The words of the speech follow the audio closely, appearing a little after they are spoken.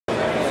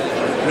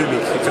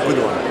It's a good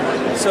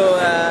one. So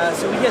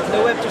we're here at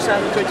NAO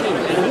 2013.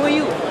 And who are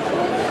you?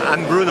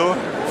 I'm Bruno,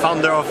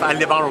 founder of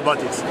Aldebaran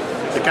Robotics,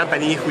 the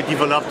company who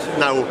developed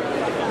now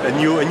a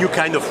new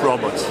kind of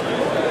robots.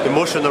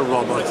 Emotional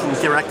robots,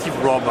 interactive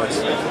robots,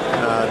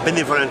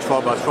 benevolent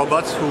robots,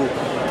 robots who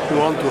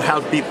want to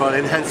help people,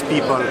 enhance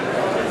people,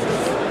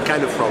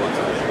 kind of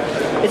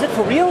robot. Is it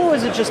for real or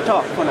is it just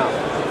talk for now?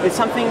 It's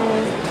something...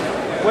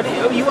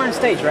 you were on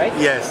stage, right?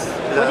 Yes.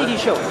 What did you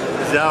show?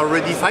 There are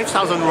already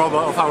 5,000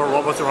 of our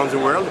robots around the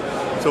world.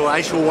 So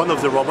I show one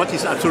of the robots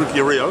is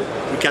absolutely real.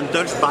 You can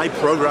touch, buy,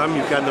 program.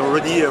 You can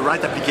already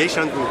write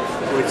application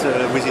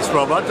with this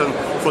robot and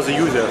for the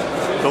user.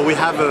 So we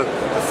have a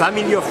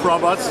family of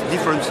robots,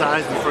 different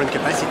size, different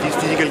capacities,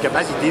 physical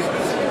capacities.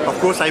 Of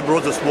course, I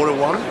brought the smaller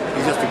one,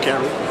 easier to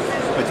carry.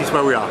 But it's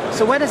where we are.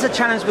 So what is the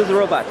challenge with the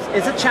robots?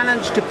 Is the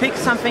challenge to pick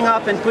something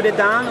up and put it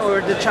down,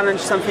 or the challenge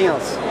something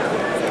else?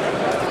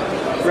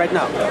 Right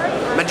now?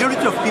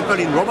 Majority of people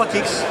in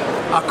robotics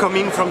are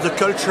coming from the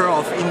culture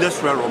of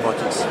industrial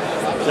robotics.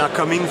 They are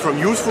coming from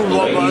useful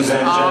robots,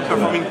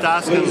 performing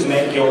tasks, and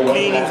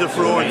cleaning the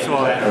floor and so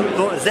on.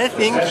 So they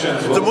think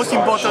the most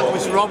important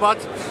with robot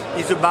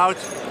is about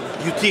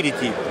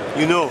utility,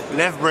 you know,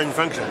 left brain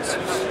functions.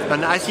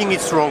 And I think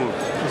it's wrong.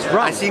 It's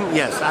wrong?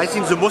 I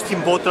think the most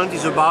important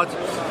is about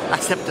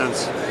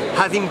acceptance.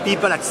 Having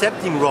people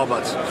accepting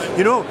robots.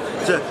 You know,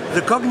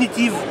 the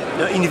cognitive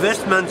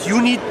investment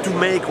you need to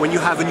make when you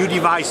have a new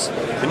device,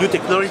 a new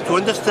technology to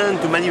understand,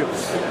 to manipulate,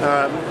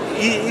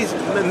 is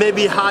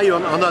maybe high or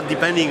not,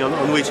 depending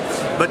on which.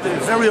 But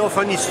very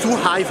often it's too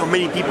high for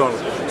many people.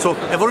 So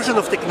evolution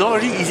of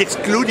technology is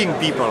excluding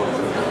people.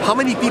 How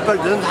many people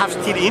don't have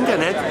still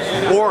internet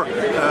or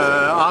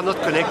are not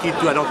connected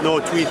to, I don't know,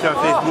 Twitter,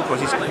 Facebook, or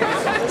this?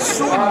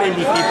 So many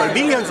people,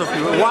 billions of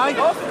people. Why?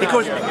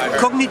 Because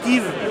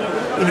cognitive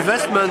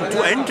investment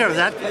to enter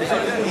that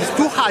is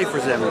too high for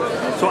them.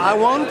 So I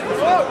want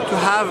to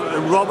have a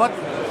robot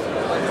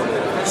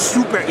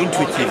super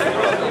intuitive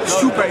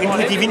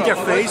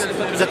interface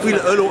that will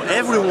allow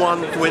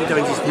everyone to enter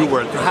in this new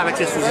world, to have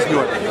access to this new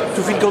world,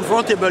 to feel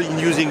comfortable in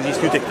using these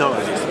new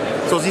technologies.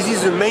 So this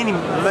is the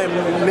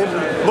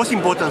most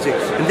important thing.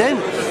 And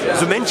then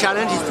the main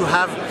challenge is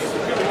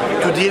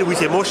to deal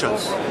with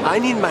emotions. I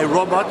need my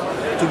robot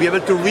to be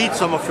able to read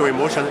some of your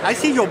emotions. I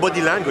see your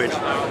body language.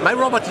 My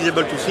robot is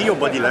able to see your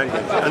body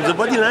language. And the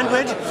body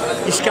language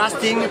is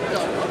casting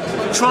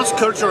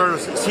transcultural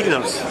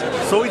signals.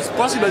 So it's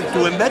possible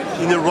to embed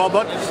in a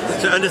robot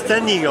the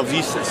understanding of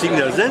these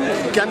signals. Then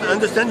it can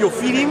understand your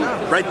feeling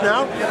right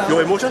now,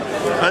 your emotion,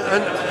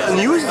 and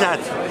use that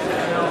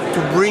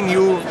to bring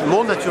you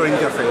more natural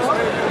interface.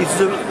 It's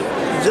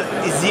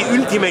the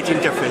ultimate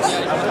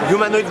interface.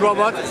 Humanoid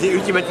robot is the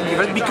ultimate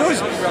interface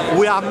because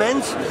we are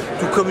meant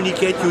to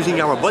communicate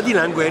using our body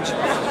language.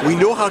 We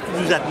know how to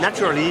do that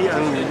naturally,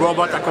 and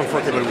robots are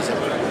comfortable with it.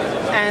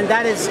 And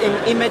that is in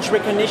image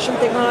recognition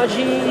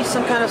technology,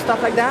 some kind of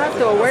stuff like that?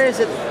 Or where is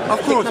it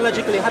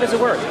technologically? How does it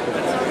work?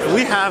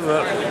 We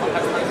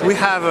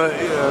have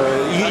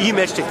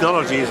image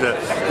technologies,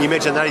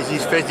 image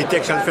analysis, face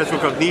detection, face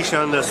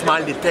recognition,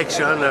 smile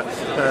detection,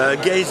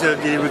 gaze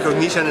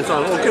recognition, and so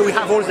on. Okay, we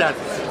have all that.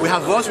 We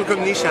have voice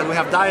recognition, we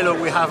have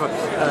dialogue, we have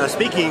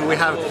speaking, we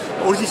have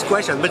all these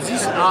questions. But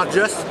these are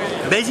just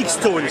basic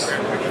stones.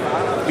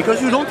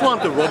 Because you don't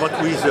want a robot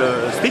who is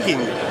speaking.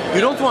 You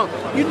don't want...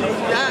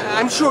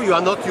 I'm sure you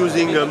are not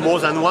using more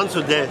than once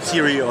a day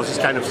Siri or this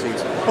kind of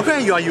things.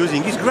 Okay, you are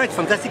using. It's great,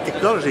 fantastic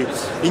technology.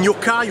 In your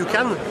car, you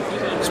can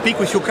speak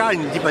with your car,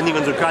 depending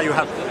on the car you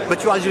have.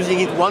 But you are using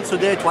it once a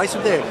day, twice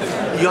a day.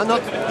 You are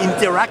not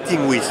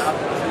interacting with.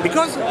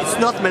 Because it's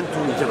not meant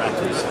to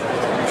interact with.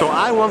 So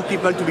I want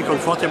people to be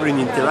comfortable in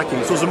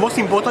interacting. So the most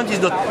important is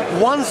not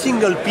one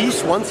single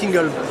piece, one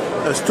single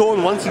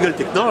stone, one single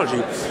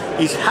technology.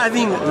 Is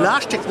having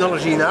large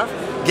technology enough,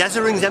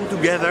 gathering them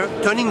together,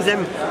 turning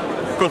them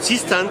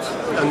consistent,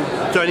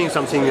 and turning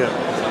something,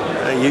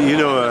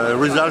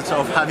 results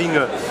of having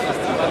an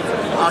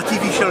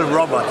artificial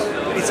robot.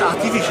 It's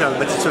artificial,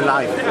 but it's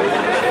alive.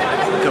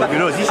 So,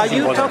 this Are is you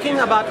important. talking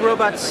about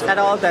robots at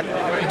all that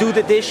do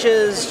the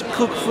dishes,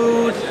 cook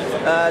food,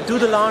 do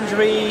the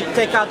laundry,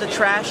 take out the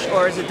trash,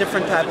 or is it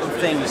different type of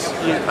things?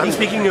 I'm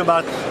speaking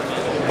about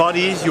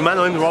bodies,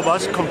 humanoid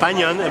robots,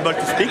 companion, able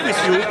to speak with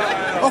you.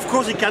 Of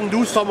course, they can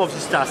do some of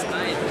these tasks,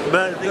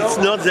 but it's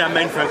not their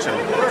main function.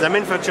 Their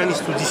main function is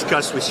to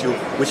discuss with you,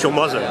 with your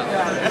mother.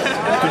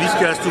 To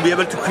discuss, to be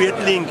able to create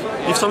link.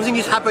 If something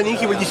is happening,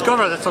 he will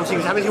discover that something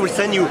is happening, he will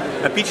send you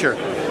a picture.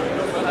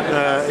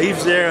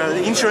 If their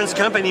insurance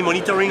company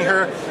monitoring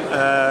her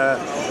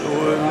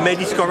may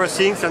discover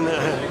things, and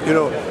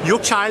your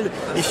child,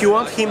 if you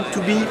want him to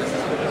be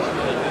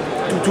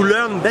to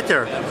learn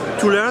better,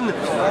 to learn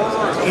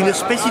in a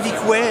specific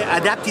way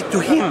adapted to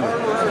him.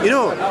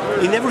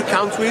 In every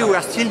country we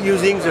are still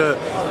using the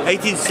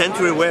 18th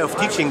century way of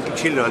teaching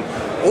children.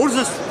 All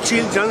the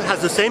children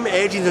have the same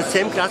age in the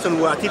same class and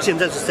we are teaching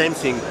them the same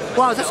thing.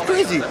 Wow, that's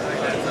crazy.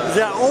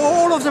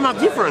 All of them are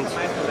different.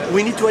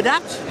 We need to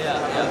adapt.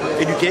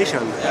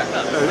 education.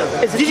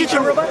 Is it a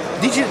teaching robot?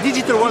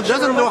 Digital one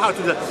doesn't know how to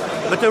do that.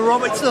 But a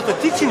robot, it's not a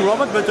teaching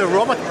robot, but a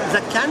robot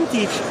that can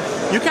teach.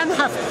 You can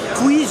have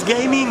quiz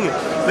gaming,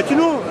 but you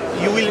know,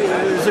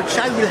 the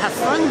child will have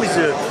fun with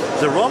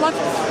the robot,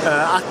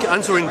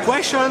 answering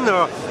questions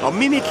or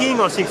mimicking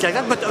or things like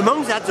that. But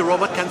among that, the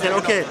robot can tell,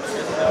 okay,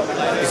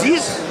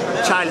 this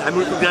child, I'm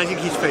recognizing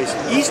his face.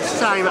 Each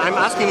time I'm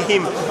asking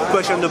him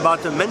question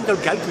about a mental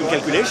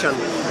calculation,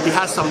 he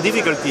has some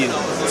difficulties.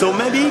 So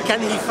maybe can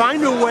he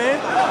find a way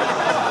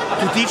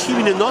to teach him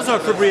in another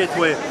appropriate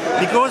way?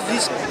 Because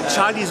this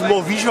child is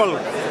more visual,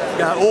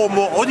 or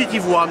more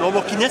auditive one, or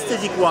more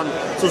kinesthetic one.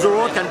 So the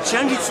robot can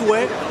change its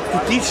way to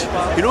teach.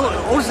 You know,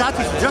 all that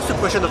is just a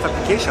question of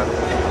application.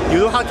 You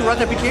know how to write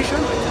application?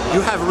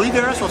 You have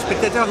readers or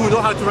spectators who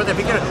know how to write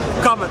application.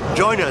 Come,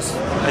 join us,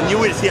 and you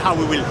will see how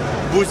we will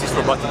boost this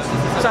robotics.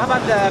 So how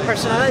about the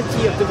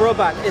personality of the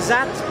robot? Is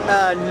that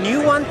a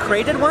new one,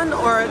 created one,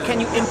 or can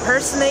you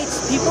impersonate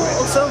people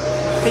also?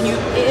 Can you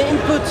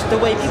input the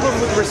way people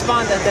would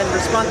respond and then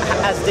respond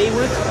as they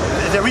would?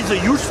 There is a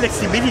huge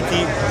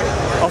flexibility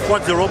of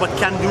what the robot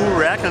can do,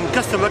 react, and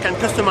customer can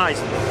customize,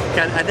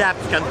 can adapt,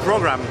 can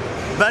program,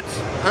 but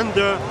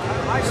under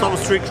some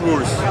strict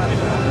rules.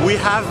 We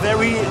have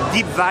very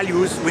deep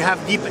values, we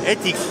have deep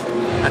ethics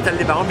at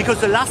Aldebaran, because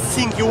the last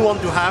thing you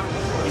want to have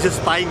is a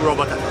spying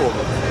robot at home.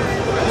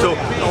 So,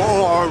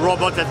 or a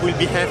robot that will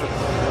behave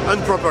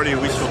improperly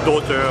with your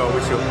daughter or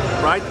with you,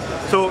 right?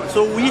 So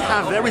we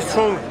have very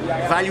strong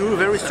value,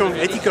 very strong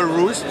ethical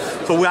rules.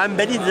 So we are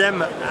embedding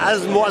them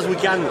as more as we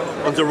can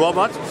on the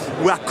robot.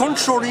 We are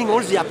controlling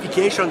all the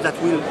applications that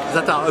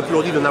are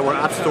uploaded on our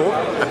App Store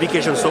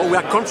application. So we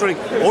are controlling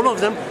all of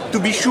them to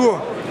be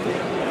sure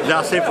they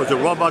are safe for the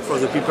robot, for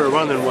the people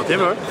around, and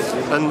whatever.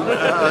 And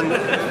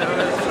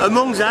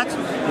among that,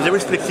 there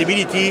is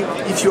flexibility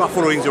if you are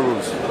following the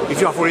rules, if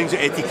you are following the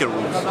ethical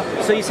rules.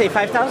 So you say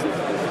 5,000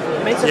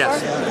 made so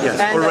yes, far? Yes,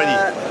 and, already.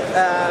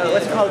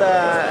 What's it called?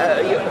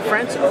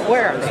 France?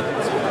 Where are they?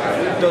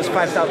 Those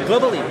 5,000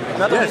 globally,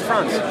 not only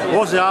France.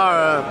 Well, they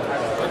are.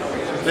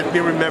 Let me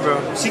remember,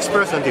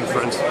 6% in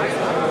France.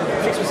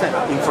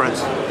 6% in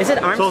France. Is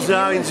it arms? So they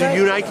are in the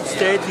United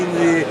States,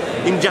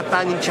 in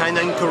Japan, in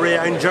China, in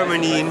Korea, in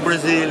Germany, in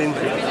Brazil.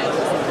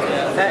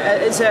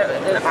 Is there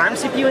an ARM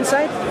CPU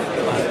inside?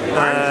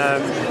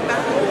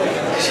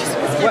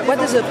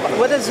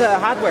 What is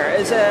hardware?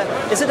 Is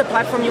it a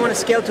platform you want to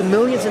scale to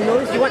millions and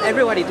millions? You want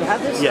everybody to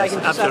have this? Yes, like in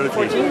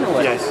absolutely. 2014 or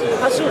what? Yes.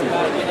 How soon?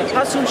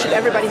 How soon should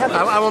everybody have this?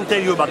 I won't tell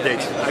you about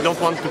dates. I don't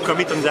want to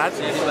commit on that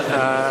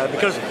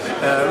because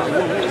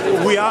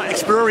we are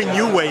exploring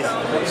new ways.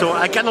 So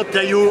I cannot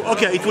tell you,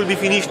 okay, it will be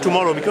finished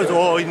tomorrow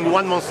or in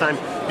 1 month's time,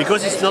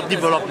 because it's not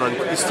development.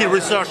 It's still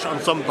research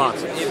on some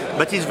parts,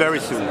 but it's very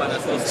soon.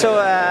 So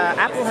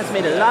Apple has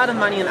made a lot of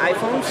money on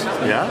iPhones,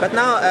 yeah. But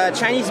now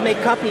Chinese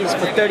make copies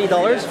for $30,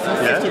 for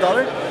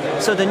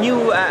 $50. So the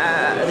new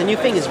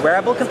thing is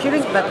wearable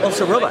computing, but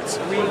also robots.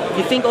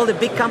 You think all the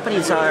big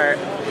companies are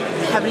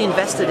heavily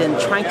invested in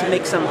trying to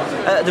make some...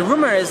 the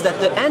rumor is that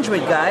the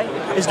Android guy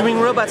is doing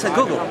robots at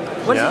Google.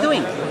 What is he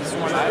doing?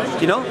 Do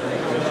you know?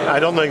 I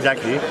don't know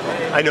exactly.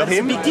 I know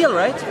him. It's a big deal,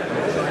 right?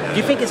 Do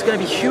you think it's going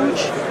to be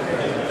huge?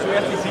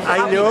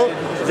 I know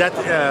that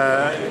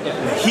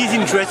he's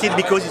interested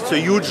because it's a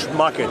huge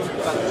market.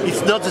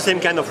 It's not the same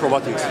kind of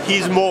robotics.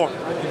 He's more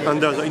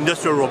under the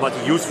industrial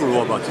robotics, useful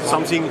robots. It's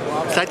something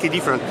slightly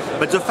different.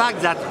 But the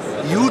fact that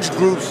huge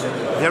groups,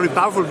 very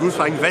powerful groups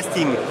are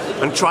investing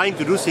and trying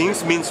to do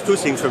things means two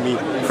things for me.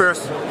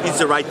 First, it's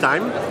the right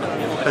time.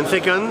 And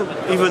second,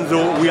 even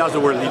though we are the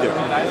world leader.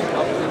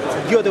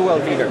 You're the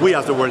world leader. We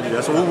are the world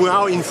leader. So we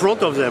are in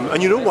front of them.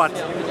 And you know what?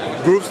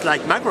 Groups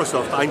like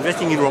Microsoft are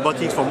investing in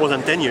robotics for more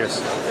than 10 years.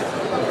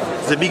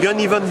 They began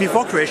even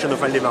before creation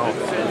of Aldebaran.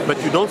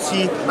 But you don't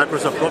see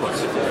Microsoft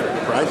robots,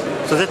 right?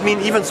 So that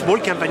means even small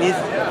companies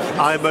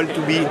are able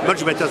to be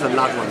much better than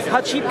large ones.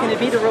 How cheap can it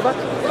be, the robot?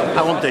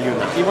 I won't tell you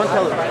now. You won't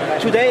tell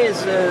them. Today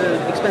is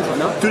expensive,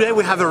 no? Today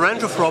we have a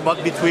range of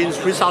robots between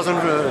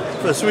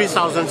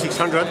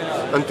 3,600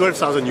 and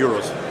 12,000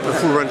 euros. A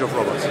full range of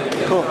robots.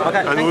 Cool.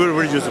 Okay. And we will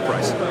reduce the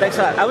price. Thanks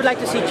a lot. I would like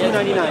to see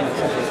 $299.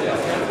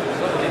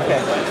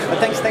 Okay. But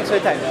thanks for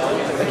your time.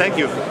 Thank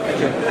you. Thank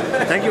you.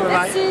 Thank you. Bye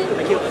bye.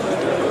 Thank you.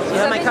 You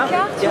have my card?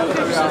 Yeah. Tu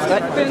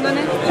peux me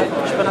donner? Je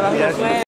peux en avoir une?